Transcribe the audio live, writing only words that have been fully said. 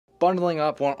Bundling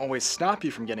up won't always stop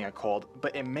you from getting a cold,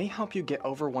 but it may help you get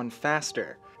over one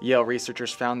faster. Yale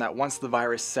researchers found that once the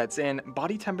virus sets in,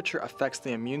 body temperature affects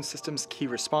the immune system's key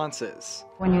responses.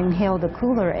 When you inhale the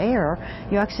cooler air,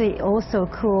 you actually also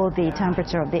cool the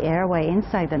temperature of the airway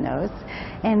inside the nose.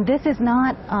 And this is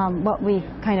not what we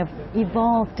kind of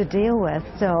evolved to deal with.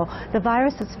 So the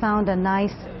virus has found a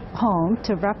nice home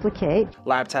to replicate.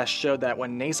 Lab tests showed that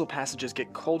when nasal passages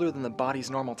get colder than the body's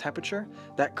normal temperature,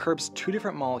 that curbs two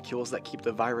different molecules that keep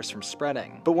the virus from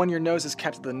spreading. But when your nose is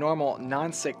kept at the normal,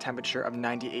 non-sick temperature of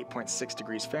 98.6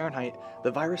 degrees Fahrenheit,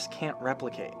 the virus can't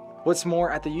replicate. What's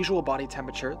more, at the usual body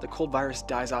temperature, the cold virus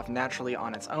dies off naturally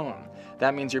on its own.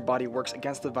 That means your body works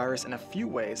against the virus in a few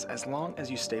ways as long as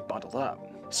you stay bundled up.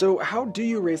 So how do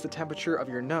you raise the temperature of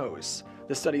your nose?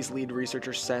 The study's lead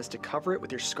researcher says to cover it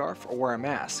with your scarf or wear a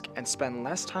mask and spend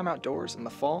less time outdoors in the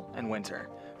fall and winter.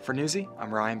 For Newsy,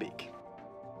 I'm Ryan Beek.